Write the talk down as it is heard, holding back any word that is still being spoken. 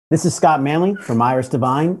This is Scott Manley from Iris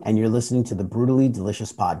Divine, and you're listening to the Brutally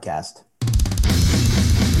Delicious Podcast.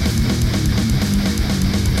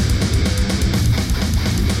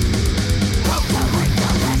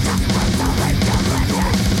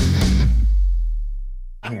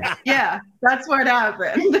 Yeah, that's what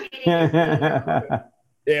happened.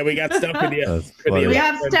 Yeah, we got stuff with you. We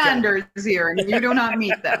have standards here, and you do not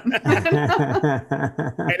meet them.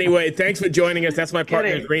 Anyway, thanks for joining us. That's my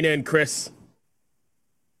partners, Rena and Chris.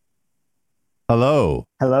 Hello.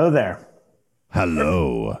 Hello there.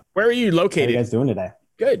 Hello. Where are you How are located? you guys doing today?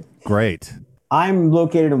 Good. Great. I'm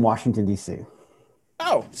located in Washington, D.C.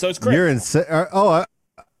 Oh, so it's Chris. You're in.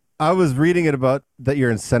 I was reading it about that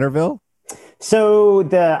you're in Centerville. So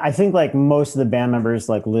I think like most of the band members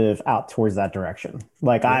like live out towards that direction.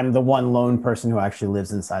 Like I'm the one lone person who actually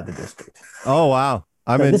lives inside the district. Oh wow.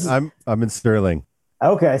 I'm in Sterling.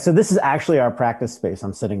 Okay, so this is actually our practice space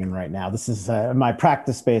I'm sitting in right now. This is my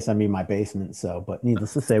practice space. I mean my basement. So, but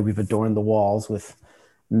needless to say, we've adorned the walls with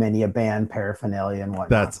many a band paraphernalia and whatnot.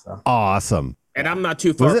 That's so. awesome. And I'm not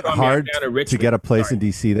too far. Was it from hard down to get a place in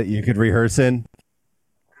DC that you could rehearse in?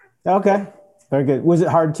 Okay, very good. Was it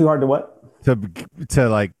too hard to what? To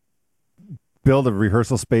like build a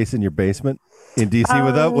rehearsal space in your basement in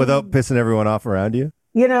DC without pissing everyone off around you?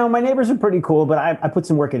 You know, my neighbors are pretty cool, but I put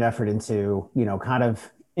some work and effort into, kind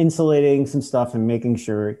of insulating some stuff and making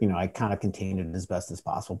sure, I kind of contained it as best as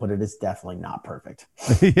possible, but it is definitely not perfect.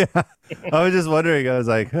 Yeah. I was just wondering, I was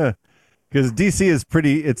like, because DC is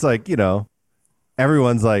pretty, it's like,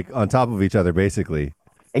 everyone's like on top of each other, basically.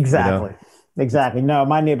 Exactly. Exactly. No,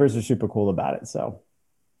 my neighbors are super cool about it. So.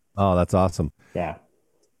 Oh, that's awesome. Yeah.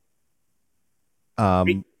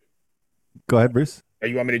 Go ahead, Bruce.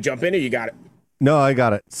 You want me to jump in or you got it? No, I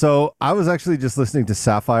got it. So I was actually just listening to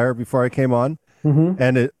Sapphire before I came on,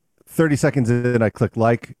 and 30 seconds in, I clicked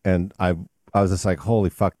like, and I was just like, holy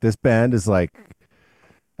fuck, this band is like,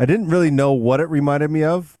 I didn't really know what it reminded me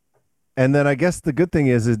of. And then I guess the good thing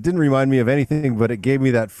is it didn't remind me of anything, but it gave me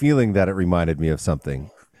that feeling that it reminded me of something.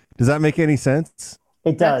 Does that make any sense?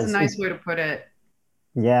 It does. That's a nice way to put it.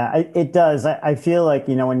 Yeah, it does. I feel like,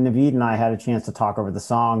 when Naveed and I had a chance to talk over the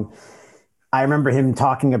song, I remember him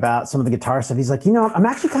talking about some of the guitar stuff. He's like, I'm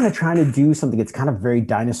actually kind of trying to do something that's kind of very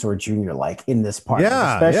Dinosaur Jr. like in this part,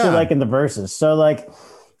 especially like in the verses. So like,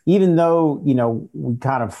 even though, we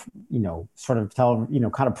kind of, sort of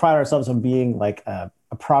kind of pride ourselves on being like a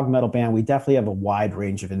prog metal band, we definitely have a wide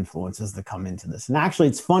range of influences that come into this. And actually,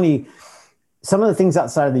 it's funny. Some of the things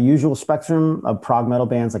outside of the usual spectrum of prog metal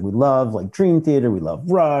bands, like we love like Dream Theater, we love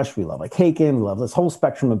Rush, we love like Haken, we love this whole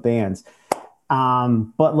spectrum of bands.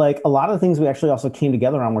 But like a lot of the things we actually also came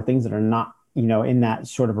together on were things that are not, in that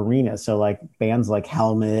sort of arena. So like bands like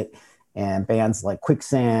Helmet and bands like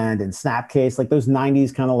Quicksand and Snapcase, like those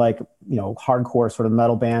 90s kind of like, hardcore sort of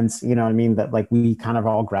metal bands, you know what I mean? That like we kind of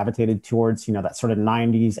all gravitated towards, that sort of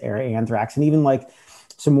 90s era Anthrax, and even like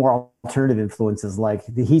some more alternative influences like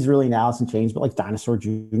He's Really an Alice in Chains, but like Dinosaur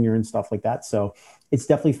Jr. and stuff like that. So it's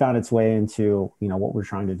definitely found its way into, what we're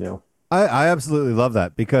trying to do. I absolutely love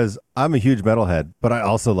that because I'm a huge metalhead, but I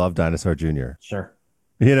also love Dinosaur Jr. Sure.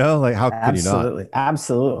 Like how can you not?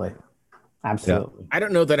 Absolutely. Yeah. I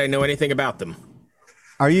don't know that I know anything about them.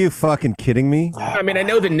 Are you fucking kidding me? I mean, I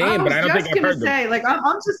know the name, but I don't think I've heard them. Like, I'm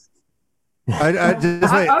just.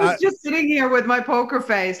 I was just sitting here with my poker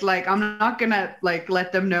face, like I'm not gonna like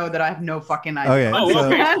let them know that I have no fucking idea.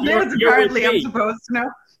 Okay. I'm supposed to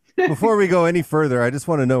know. Before we go any further, I just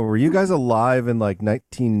want to know: were you guys alive in like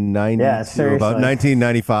 1990 to about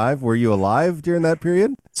 1995? Were you alive during that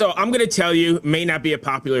period? So I'm gonna tell you, may not be a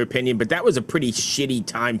popular opinion, but that was a pretty shitty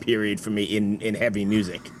time period for me in heavy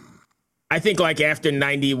music. I think like after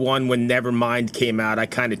 91, when Nevermind came out, I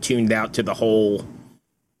kind of tuned out to the whole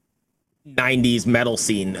 90s metal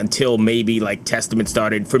scene until maybe like Testament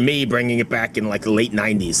started for me bringing it back in like the late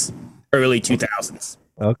 90s, early 2000s.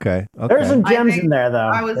 Okay. There's some gems in there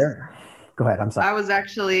though. Go ahead. I'm sorry. I was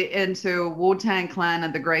actually into Wu-Tang Clan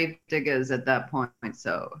and the Grave Diggers at that point.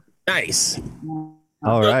 So nice.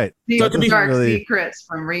 All right. The dark secrets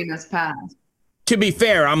from Rena's past. To be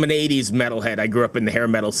fair, I'm an 80s metalhead. I grew up in the hair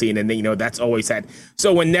metal scene, and that's always had.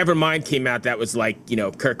 So when Nevermind came out, that was like,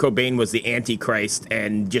 Kurt Cobain was the Antichrist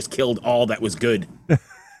and just killed all that was good.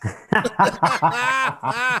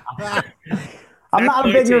 I'm not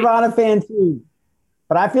a big Nirvana fan too,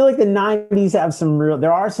 but I feel like the 90s have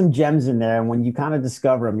there are some gems in there. And when you kind of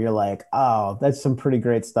discover them, you're like, oh, that's some pretty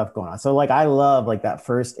great stuff going on. So like, I love like that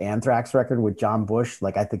first Anthrax record with John Bush,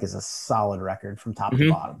 like I think is a solid record from top to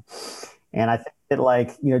bottom. And I think that,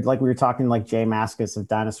 like, like we were talking, like Jay Mascis of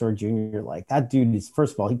Dinosaur Jr., like that dude is,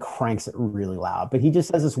 first of all, he cranks it really loud, but he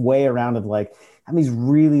just has this way around of like having these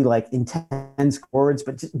really like intense chords,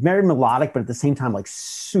 but just very melodic, but at the same time, like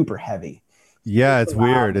super heavy. Yeah, it's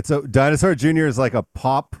weird. It's a Dinosaur Jr. is like a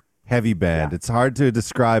pop heavy band. Yeah. It's hard to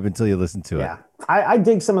describe until you listen to it. Yeah. I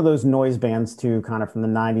dig some of those noise bands too, kind of from the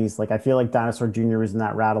 90s. Like I feel like Dinosaur Jr. was in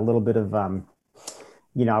that route, a little bit of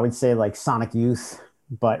I would say like Sonic Youth,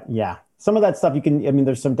 but yeah, some of that stuff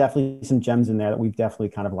there's definitely some gems in there that we've definitely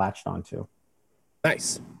kind of latched onto.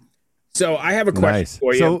 Nice. So I have a question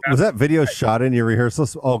for you. So was that video shot in your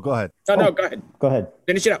rehearsals? Oh, go ahead. No, go ahead. Go ahead.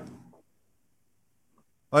 Finish it up.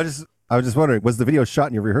 I was just wondering, was the video shot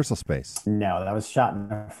in your rehearsal space? No, that was shot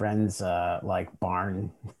in a friend's like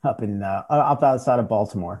barn up outside of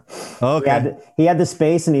Baltimore. Okay. He had the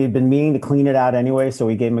space and he had been meaning to clean it out anyway, so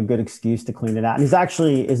we gave him a good excuse to clean it out. And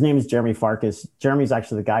his name is Jeremy Farkas. Jeremy's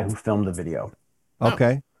actually the guy who filmed the video.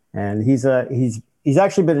 Okay. And he's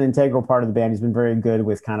actually been an integral part of the band. He's been very good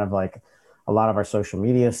with kind of like a lot of our social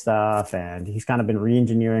media stuff, and he's kind of been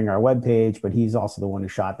re-engineering our webpage, but he's also the one who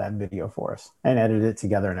shot that video for us and edited it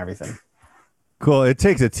together and everything. Cool. It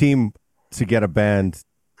takes a team to get a band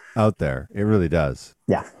out there. It really does.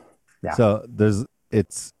 Yeah. So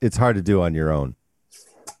it's hard to do on your own.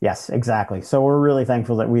 Yes, exactly. So we're really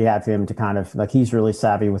thankful that we have him to kind of like, he's really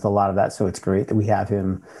savvy with a lot of that. So it's great that we have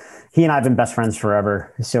him. He and I have been best friends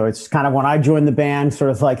forever. So it's kind of when I joined the band, sort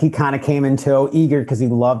of like he kind of came in tow eager because he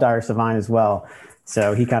loved Iris Divine as well.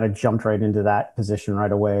 So he kind of jumped right into that position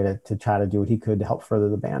right away to try to do what he could to help further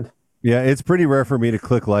the band. Yeah, it's pretty rare for me to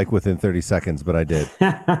click like within 30 seconds, but I did.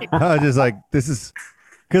 I was just like, this is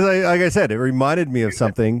because like I said, it reminded me of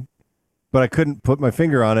something, but I couldn't put my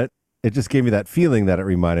finger on it. It just gave me that feeling that it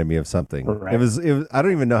reminded me of something. Right. It was, I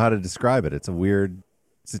don't even know how to describe it. It's a weird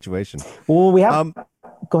situation. Well, we have,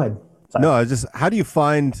 go ahead. Sorry. No, how do you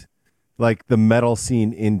find like the metal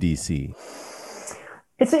scene in DC?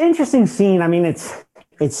 It's an interesting scene. I mean, it's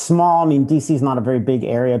small. I mean, DC is not a very big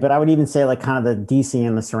area, but I would even say like kind of the DC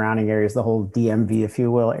and the surrounding areas, the whole DMV, if you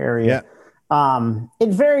will, area. Yeah. It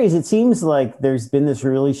varies. It seems like there's been this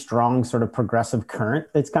really strong sort of progressive current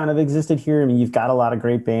that's kind of existed here. I mean, you've got a lot of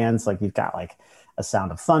great bands. Like you've got like A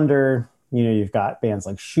Sound of Thunder. You've got bands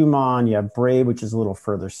like Schumann. You have Brave, which is a little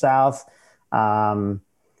further south. And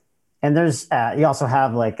there's you also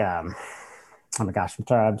have like oh my gosh,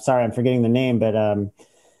 I'm sorry, I'm forgetting the name, but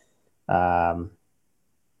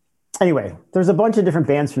anyway, there's a bunch of different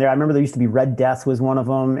bands from there. I remember there used to be Red Death was one of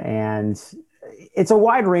them, and it's a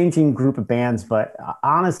wide-ranging group of bands. But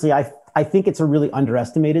honestly, I think it's a really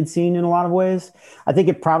underestimated scene in a lot of ways. I think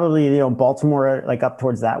it probably, Baltimore, like up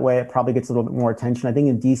towards that way, it probably gets a little bit more attention. I think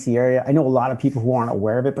in DC area, I know a lot of people who aren't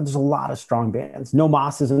aware of it, but there's a lot of strong bands. No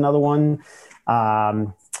Mas is another one.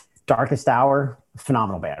 Darkest Hour,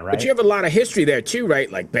 phenomenal band, right? But you have a lot of history there too, right?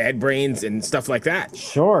 Like Bad Brains and stuff like that.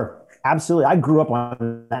 Sure, absolutely. I grew up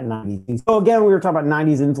on that 90s. So again, we were talking about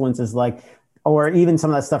 90s influences, like, or even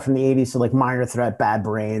some of that stuff from the 80s. So like Minor Threat, Bad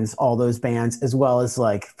Brains, all those bands, as well as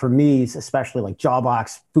like for me, especially like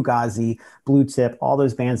Jawbox, Fugazi, Blue Tip, all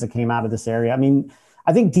those bands that came out of this area. I mean,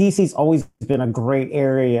 I think DC's always been a great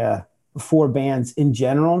area for bands in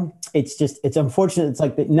general. It's unfortunate. It's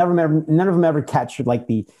like none of them ever captured like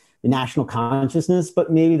the national consciousness,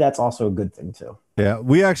 but maybe that's also a good thing too. Yeah,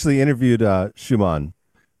 we actually interviewed Schumann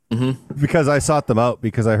because I sought them out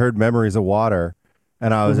because I heard Memories of Water,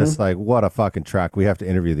 and I was just like, what a fucking track. We have to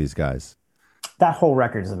interview these guys. That whole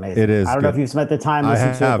record is amazing. It is. I don't know if you've spent the time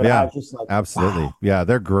listening to it, but I was just like, absolutely. Wow. Yeah,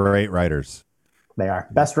 they're great writers. They are.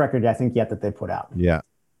 Best record, I think, yet that they put out. Yeah.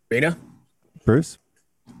 Rena? Bruce?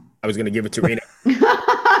 I was going to give it to Rena.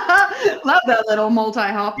 Love that little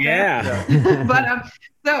multi-hop. Yeah. But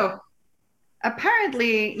so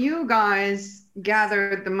apparently you guys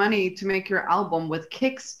gathered the money to make your album with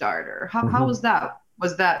Kickstarter. How was that?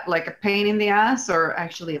 Was that like a pain in the ass or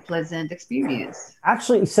actually a pleasant experience?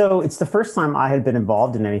 Actually, so it's the first time I had been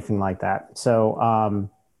involved in anything like that. So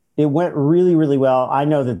it went really, really well. I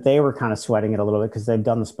know that they were kind of sweating it a little bit because they've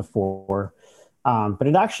done this before. But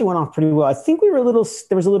it actually went off pretty well. I think there was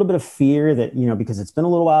a little bit of fear that, because it's been a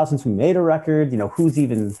little while since we made a record, who's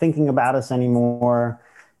even thinking about us anymore?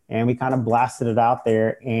 And we kind of blasted it out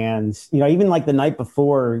there. And, even like the night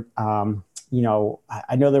before, I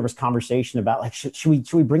know there was conversation about like, should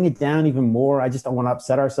we bring it down even more? I just don't want to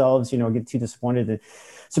upset ourselves, get too disappointed. And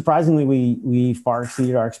surprisingly, we far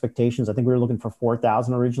exceeded our expectations. I think we were looking for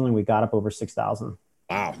 4,000 originally. We got up over 6,000.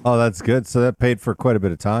 Wow. Oh, that's good. So that paid for quite a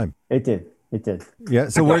bit of time. It did. Yeah.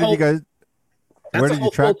 So where did you guys? That's a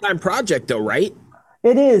whole full-time project, though, right?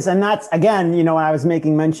 It is, and that's again, when I was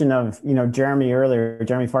making mention of, Jeremy earlier,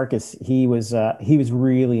 Jeremy Farkas, he was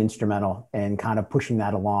really instrumental in kind of pushing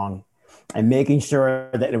that along and making sure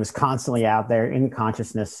that it was constantly out there in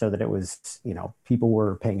consciousness so that it was, people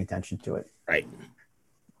were paying attention to it. Right.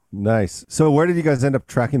 Nice. So where did you guys end up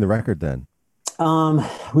tracking the record then?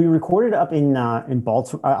 We recorded up in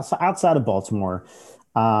Baltimore, outside of Baltimore.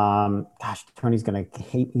 Gosh, Tony's gonna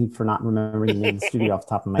hate me for not remembering the name of the studio off the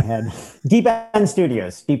top of my head. Deep End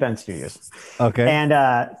Studios. Okay. And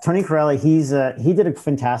Tony Corelli, he did a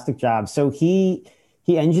fantastic job. So he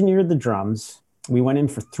engineered the drums. We went in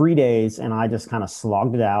for 3 days, and I just kind of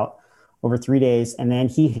slogged it out over 3 days, and then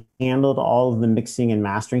he handled all of the mixing and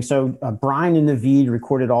mastering. So Brian and Naveed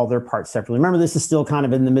recorded all their parts separately. Remember, this is still kind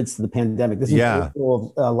of in the midst of the pandemic. This is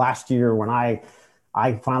April of last year when I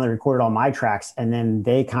finally recorded all my tracks, and then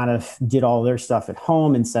they kind of did all their stuff at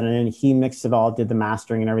home and sent it in. He mixed it all, did the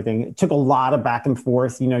mastering and everything. It took a lot of back and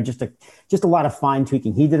forth, just a lot of fine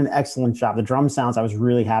tweaking. He did an excellent job. The drum sounds I was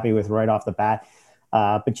really happy with right off the bat,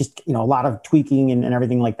 but just a lot of tweaking and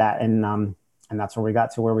everything like that. And that's where we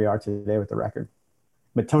got to where we are today with the record.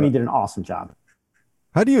 But Tony did an awesome job.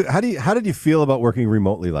 How did you feel about working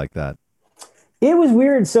remotely like that? It was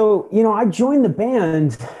weird. So, I joined the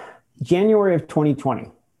band January of 2020,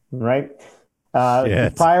 right?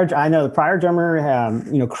 The prior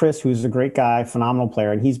drummer, Chris, who's a great guy, phenomenal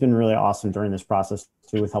player, and he's been really awesome during this process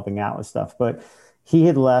too with helping out with stuff. But he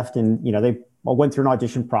had left, and they went through an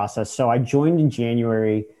audition process. So I joined in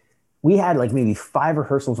January. We had like maybe 5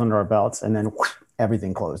 rehearsals under our belts, and then whoosh,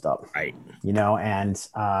 everything closed up. Right. And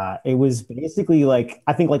it was basically like,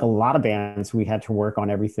 I think like a lot of bands, we had to work on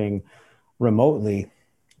everything remotely,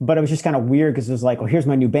 but it was just kind of weird because it was like, well, here's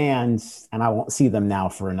my new band, and I won't see them now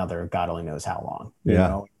for another God only knows how long. You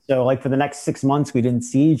know? So like for the next 6 months, we didn't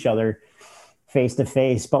see each other face to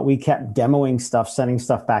face, but we kept demoing stuff, sending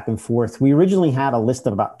stuff back and forth. We originally had a list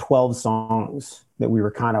of about 12 songs that we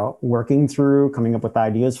were kind of working through, coming up with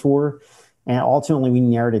ideas for. And ultimately we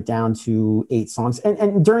narrowed it down to 8 songs.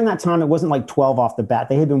 And during that time, it wasn't like 12 off the bat.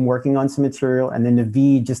 They had been working on some material. And then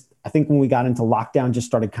Naveed I think when we got into lockdown, just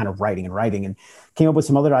started kind of writing and came up with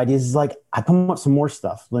some other ideas. It's like, I come up with some more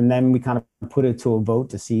stuff. And then we kind of put it to a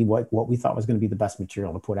vote to see what we thought was going to be the best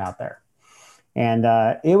material to put out there. And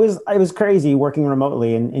it was crazy working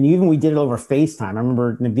remotely. And even we did it over FaceTime. I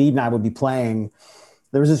remember Naveed and I would be playing.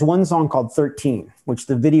 There was this one song called 13, which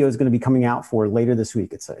the video is going to be coming out for later this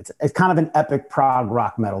week. It's kind of an epic prog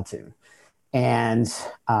rock metal tune. And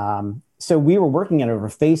so we were working it over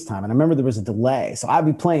FaceTime. And I remember there was a delay. So I'd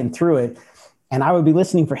be playing through it, and I would be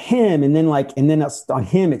listening for him. And then on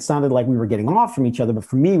him, it sounded like we were getting off from each other. But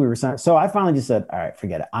for me, we were. So I finally just said, all right,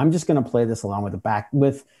 forget it. I'm just going to play this along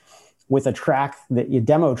with a track, your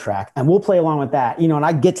demo track, and we'll play along with that, and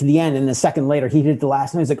I get to the end, and a second later he did the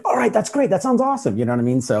last, and he's like, all right, that's great. That sounds awesome. You know what I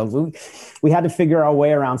mean? So we had to figure our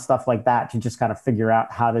way around stuff like that to just kind of figure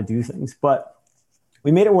out how to do things, but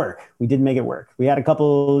we made it work. We did make it work. We had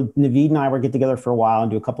Naveed and I were get together for a while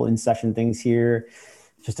and do a couple in-session things here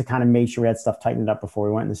just to kind of make sure we had stuff tightened up before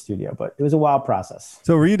we went in the studio, but it was a wild process.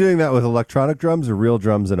 So were you doing that with electronic drums or real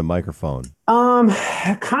drums and a microphone?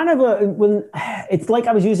 It's like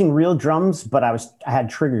I was using real drums, but I had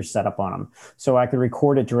triggers set up on them so I could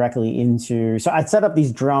record it directly into. So I'd set up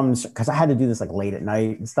these drums because I had to do this like late at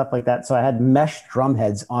night and stuff like that. So I had mesh drum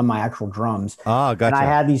heads on my actual drums. Ah, gotcha. And I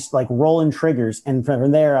had these like rolling triggers, and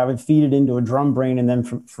from there I would feed it into a drum brain, and then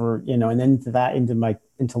and then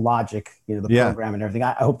into Logic, the program and everything.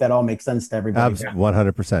 I hope that all makes sense to everybody.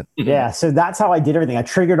 100%. Yeah, so that's how I did everything. I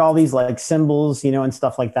triggered all these like cymbals, and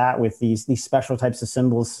stuff like that with these special types of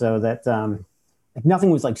cymbals, so that like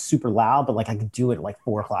nothing was like super loud, but like I could do it at like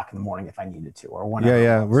 4:00 in the morning if I needed to, or whenever.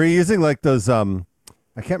 Yeah. We're using like those. I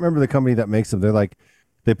can't remember the company that makes them. They're like,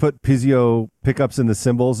 they put piezo pickups in the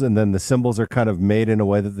cymbals, and then the cymbals are kind of made in a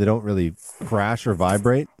way that they don't really crash or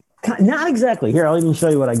vibrate. Not exactly. Here, I'll even show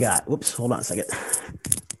you what I got. Whoops, hold on a second.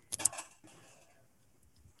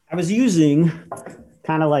 I was using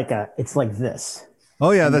kind of like it's like this.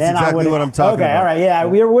 Oh yeah, that's exactly what I'm talking about. Okay, all right, yeah.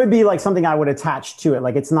 There would be like something I would attach to it.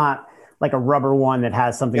 Like it's not like a rubber one that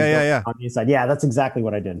has something on the inside. Yeah, that's exactly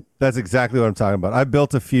what I did. That's exactly what I'm talking about. I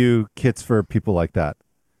built a few kits for people like that.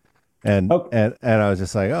 And I was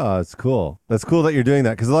just like, oh, it's cool. That's cool that you're doing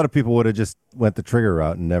that, because a lot of people would have just went the trigger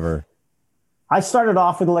route and never. I started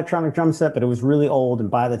off with electronic drum set, but it was really old. And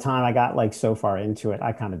by the time I got like so far into it,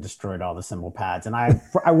 I kind of destroyed all the cymbal pads. And I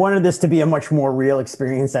wanted this to be a much more real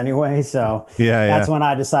experience anyway. So that's when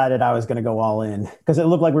I decided I was going to go all in, because it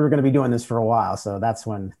looked like we were going to be doing this for a while. So that's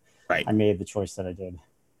when I made the choice that I did.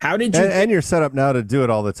 How did you? And you're set up now to do it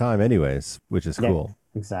all the time anyways, which is cool.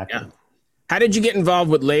 Exactly. Yeah. How did you get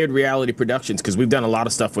involved with Layered Reality Productions? Because we've done a lot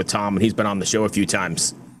of stuff with Tom, and he's been on the show a few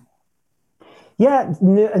times. Yeah,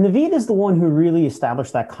 Naveed is the one who really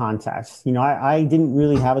established that context. You know, I didn't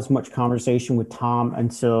really have as much conversation with Tom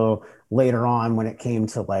until later on when it came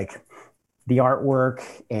to like the artwork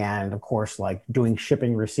and of course like doing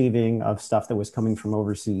shipping, receiving of stuff that was coming from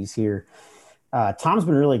overseas here. Tom's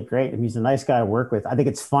been really great. He's a nice guy to work with. I think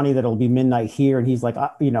it's funny that it'll be midnight here and he's like,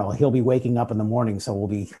 you know, he'll be waking up in the morning. So we'll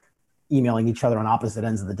be emailing each other on opposite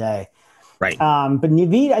ends of the day. Right. But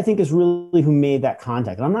Naveed, I think, is really who made that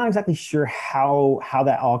contact. And I'm not exactly sure how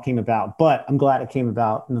that all came about, but I'm glad it came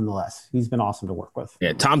about nonetheless. He's been awesome to work with.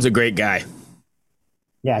 Yeah, Tom's a great guy.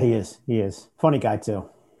 Yeah, he is. He is. Funny guy, too.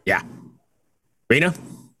 Yeah. Rena?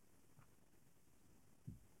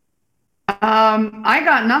 I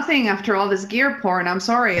got nothing after all this gear porn. I'm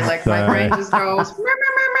sorry. Like my brain just goes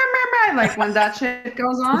like when that shit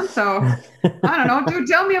goes on. So I don't know, dude.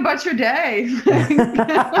 Tell me about your day.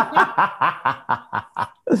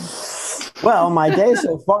 Well, my day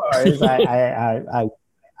so far is I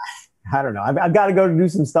don't know. I've got to go do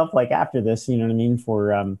some stuff like after this. You know what I mean?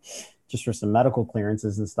 For just for some medical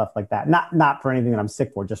clearances and stuff like that. Not for anything that I'm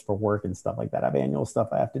sick for, just for work and stuff like that. I have annual stuff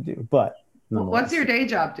I have to do. But what's your day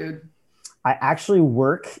job, dude? I actually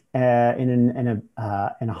work in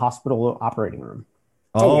a hospital operating room.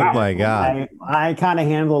 Oh wow. My God. I kind of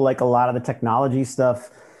handle like a lot of the technology stuff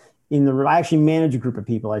in the room. I actually manage a group of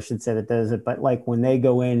people, I should say, that does it. But like when they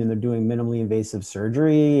go in and they're doing minimally invasive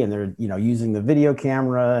surgery and they're, you know, using the video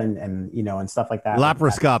camera and you know, and stuff like that.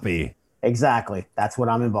 Laparoscopy. Exactly. That's what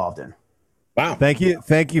I'm involved in. Wow. Thank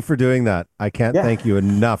you for doing that. I can't thank you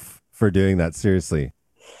enough for doing that. Seriously.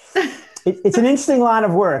 It's an interesting line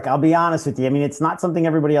of work. I'll be honest with you. I mean, it's not something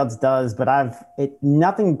everybody else does, but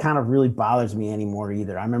nothing kind of really bothers me anymore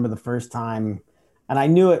either. I remember the first time, and I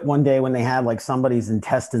knew it one day when they had like somebody's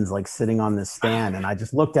intestines like sitting on this stand, and I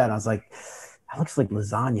just looked at it. And I was like, that looks like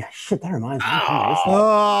lasagna. Shit, that reminds me.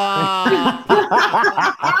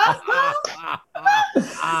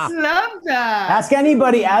 Love that. Ask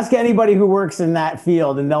anybody who works in that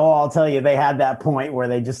field, and they'll all tell you they had that point where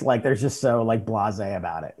they just like, they're just so like blasé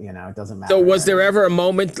about it. You know, it doesn't matter. So was there ever a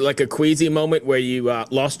moment, like a queasy moment, where you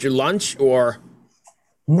lost your lunch or?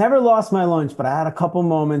 Never lost my lunch, but I had a couple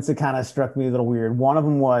moments that kind of struck me a little weird. One of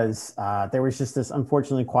them was there was just this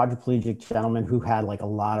unfortunately quadriplegic gentleman who had like a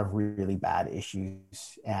lot of really bad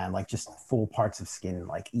issues and like just full parts of skin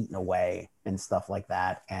like eaten away and stuff like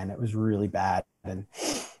that. And it was really bad. And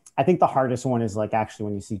I think the hardest one is like actually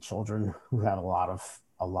when you see children who have a lot of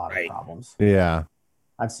problems. Yeah.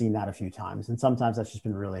 I've seen that a few times. And sometimes that's just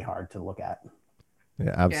been really hard to look at.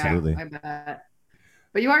 Yeah, absolutely. Yeah, I bet.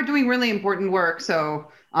 But you are doing really important work.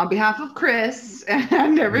 So on behalf of Chris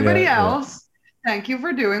and everybody else, thank you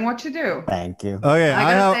for doing what you do. Thank you. Oh, yeah.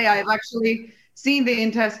 I gotta say, I've actually seen the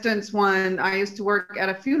intestines when I used to work at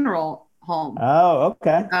a funeral home. Oh,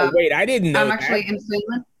 okay. Wait, I didn't know I'm actually in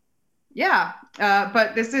Finland. Yeah.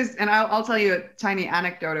 But this is, and I'll tell you a tiny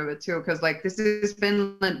anecdote of it too, because like this is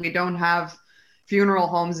Finland. We don't have funeral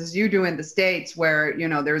homes as you do in the States where, you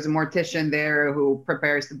know, there's a mortician there who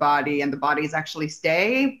prepares the body and the bodies actually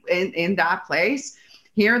stay in that place.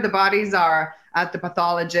 Here, the bodies are at the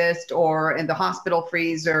pathologist or in the hospital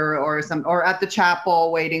freezer or at the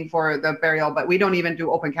chapel waiting for the burial, but we don't even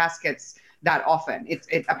do open caskets that often. It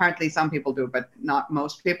apparently some people do, but not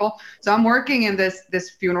most people. So I'm working in this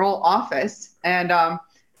funeral office and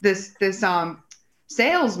this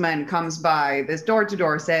salesman comes by, this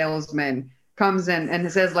door-to-door salesman comes in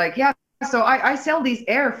and says like, yeah, so I sell these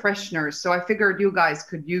air fresheners. So I figured you guys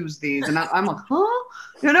could use these. And I'm like, huh?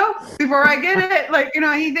 You know, before I get it, like, you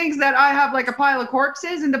know, he thinks that I have like a pile of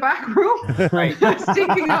corpses in the back room,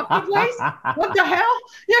 stinking up the place. What the hell?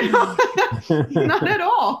 You know, not at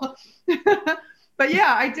all. But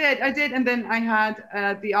yeah, I did. And then I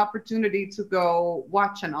had the opportunity to go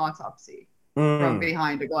watch an autopsy. From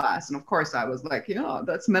behind a glass, and of course I was like, yeah,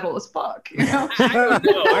 that's metal as fuck. You know? I don't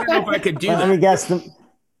know if I could do that. Let me guess.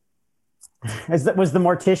 Was the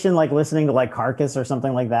mortician like listening to like Carcass or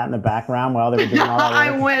something like that in the background while they were doing all that work?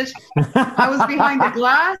 I wish I was behind the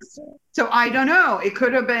glass, so I don't know. It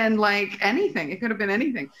could have been like anything. It could have been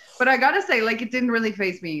anything. But I gotta say, like, it didn't really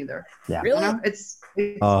faze me either. Yeah, really. You know? It's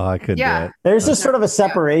I couldn't do it. There's just sort of a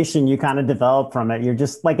separation you kind of develop from it. You're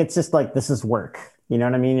just like, it's just like, this is work. You know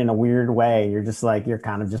what I mean? In a weird way, you're just like, you're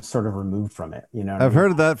kind of just sort of removed from it. You know, I've heard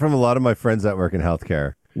of that from a lot of my friends that work in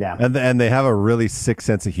healthcare. Yeah, and they have a really sick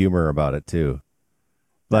sense of humor about it too.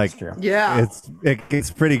 Like, that's true. Yeah, it's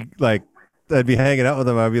pretty like I'd be hanging out with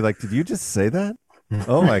them. I'd be like, "Did you just say that?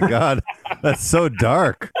 Oh my god, that's so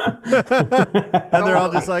dark." And they're all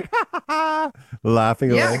just like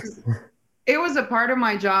laughing away. it was a part of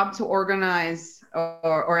my job to organize,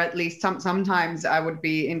 or at least sometimes I would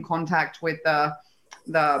be in contact with the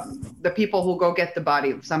people who go get the body.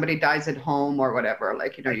 If somebody dies at home or whatever,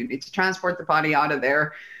 like, you know, you need to transport the body out of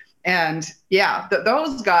there. And yeah,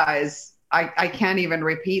 those guys, I can't even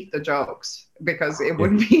repeat the jokes because it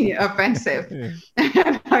would be offensive.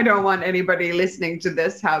 And I don't want anybody listening to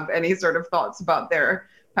this have any sort of thoughts about their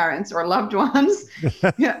parents or loved ones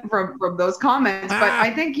from those comments. But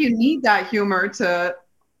I think you need that humor to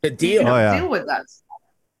deal. Deal with that stuff.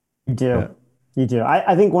 You do. You do.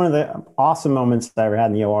 I think one of the awesome moments that I ever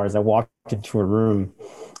had in the OR is I walked into a room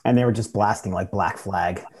and they were just blasting like Black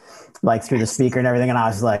Flag, like through the speaker and everything. And I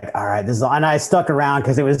was like, all right, this is, and I stuck around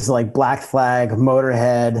because it was like Black Flag,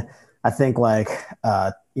 Motorhead. I think like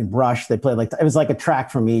in Rush, they played like, it was like a track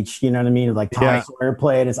from each, you know what I mean? Like Tom Sawyer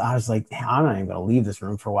played. I was like, I'm not even going to leave this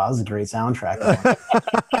room for a while. This is a great soundtrack.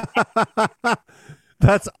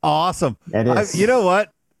 That's awesome. It is. You know what?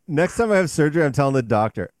 Next time I have surgery, I'm telling the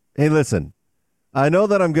doctor, hey, listen, I know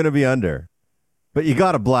that I'm going to be under, but you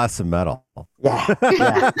got to blast some metal. Yeah.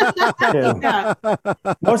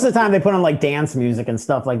 Most of the time they put on like dance music and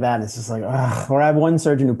stuff like that. And it's just like, ugh. Or I have one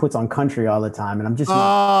surgeon who puts on country all the time. And I'm just,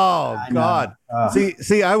 God.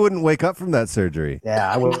 See, I wouldn't wake up from that surgery.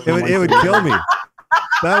 Yeah, I would. It would kill me.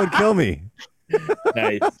 That would kill me.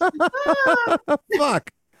 Nice. Fuck.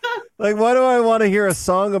 Like, why do I want to hear a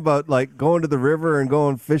song about like going to the river and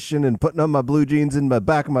going fishing and putting on my blue jeans in the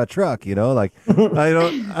back of my truck? You know, like I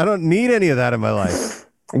don't need any of that in my life.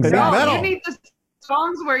 Exactly. No, you need the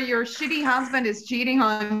songs where your shitty husband is cheating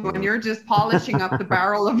on you and you're just polishing up the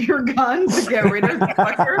barrel of your gun to get rid of the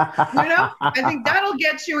fucker. You know, I think that'll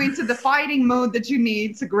get you into the fighting mood that you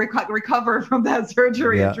need to recover from that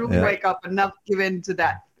surgery and truly wake up and not give in to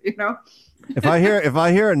that. You know. If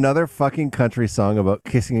I hear another fucking country song about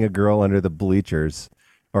kissing a girl under the bleachers,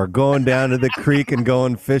 or going down to the creek and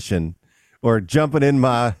going fishing, or jumping in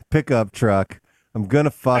my pickup truck, I'm gonna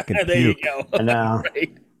fucking there puke. you go. I know.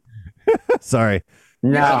 Right. Sorry.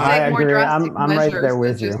 No, I agree. I'm right there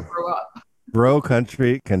with you. Bro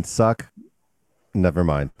country can suck. Never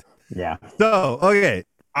mind. Yeah. So, okay.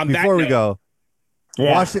 Before we go,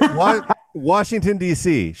 Washington,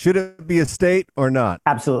 D.C., should it be a state or not?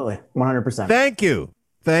 Absolutely. 100%. Thank you.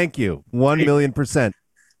 1,000,000%.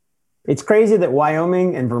 It's crazy that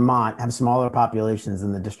Wyoming and Vermont have smaller populations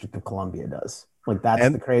than the District of Columbia does. Like, that's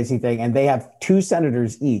the crazy thing. And they have 2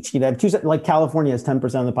 senators each. You know, like California has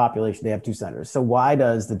 10% of the population. They have 2 senators. So why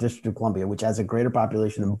does the District of Columbia, which has a greater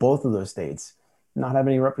population than both of those states, not have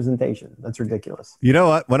any representation? That's ridiculous. You know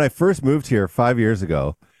what? When I first moved here 5 years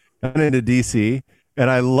ago, I went into D.C., and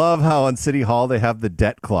I love how on City Hall they have the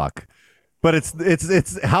debt clock. But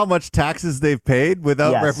it's how much taxes they've paid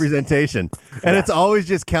without representation. And it's always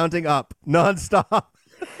just counting up nonstop.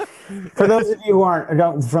 For those of you who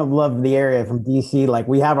don't love the area from DC, like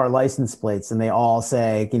we have our license plates and they all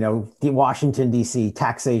say, you know, Washington, DC,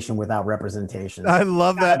 taxation without representation. I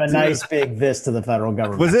love that. A nice big this to the federal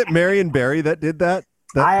government. Was it Marion Barry that did that?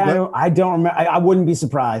 I don't remember. I wouldn't be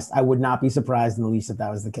surprised. I would not be surprised in the least if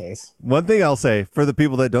that was the case. One thing I'll say for the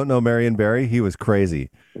people that don't know Marion Barry, he was crazy,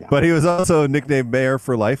 but he was also nicknamed Mayor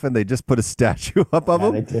for life, and they just put a statue up of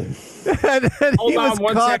him. They did. and he was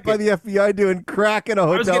caught by the FBI doing crack in a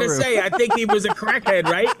hotel room. I was going to say, I think he was a crackhead,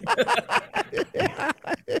 right?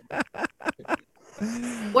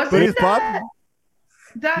 Wasn't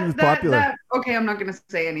that okay, I'm not gonna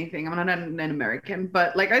say anything. I'm not an American,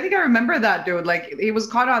 but like I think I remember that dude. Like he was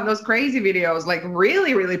caught on those crazy videos, like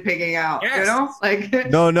really, really pigging out. Yes. You know,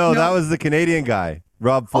 like no, that was the Canadian guy,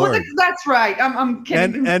 Rob Ford. Oh, that's right. I'm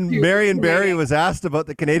kidding. And Marion Barry was asked about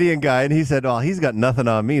the Canadian guy, and he said, "Oh, he's got nothing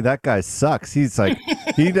on me. That guy sucks. He's like,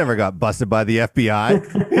 he never got busted by the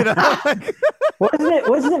FBI." You know.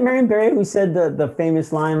 Wasn't it Marion Barry who said the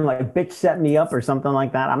famous line like "bitch set me up" or something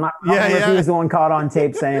like that? I'm not sure if he was the one caught on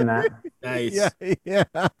tape saying that. Nice. Yeah.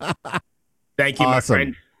 Thank you, my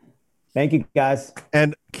friend. Thank you, guys.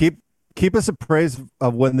 And keep us appraised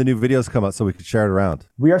of when the new videos come out so we can share it around.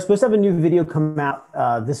 We are supposed to have a new video come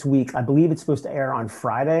out this week. I believe it's supposed to air on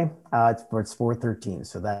Friday. It's 4/13,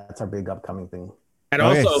 so that's our big upcoming thing. And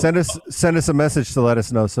also send us a message to let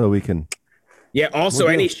us know so we can. Yeah. Also,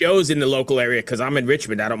 any shows in the local area, because I'm in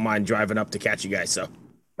Richmond. I don't mind driving up to catch you guys. So.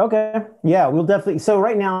 Okay. Yeah, we'll definitely. So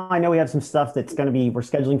right now, I know we have some stuff that's going to be. We're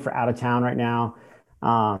scheduling for out of town right now,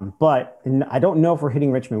 but I don't know if we're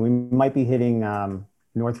hitting Richmond. We might be hitting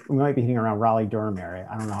north. We might be hitting around Raleigh, Durham area.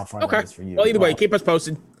 I don't know how far that is for you. Well, either way, keep us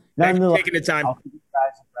posted. Thanks for taking the time. I'll keep you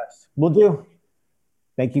guys abreast. We'll do.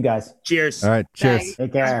 Thank you, guys. Cheers. All right. Cheers. Thanks.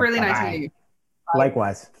 Take care. It was really nice meeting you.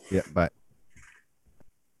 Likewise. Yeah. Bye.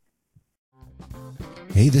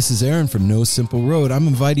 Hey, this is Aaron from No Simple Road. I'm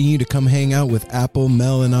inviting you to come hang out with Apple,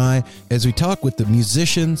 Mel, and I as we talk with the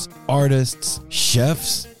musicians, artists,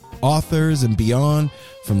 chefs, authors, and beyond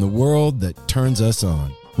from the world that turns us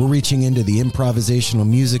on. We're reaching into the improvisational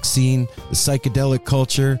music scene, the psychedelic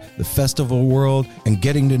culture, the festival world, and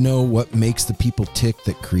getting to know what makes the people tick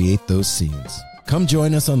that create those scenes. Come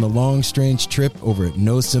join us on the long, strange trip over at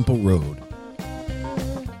No Simple Road.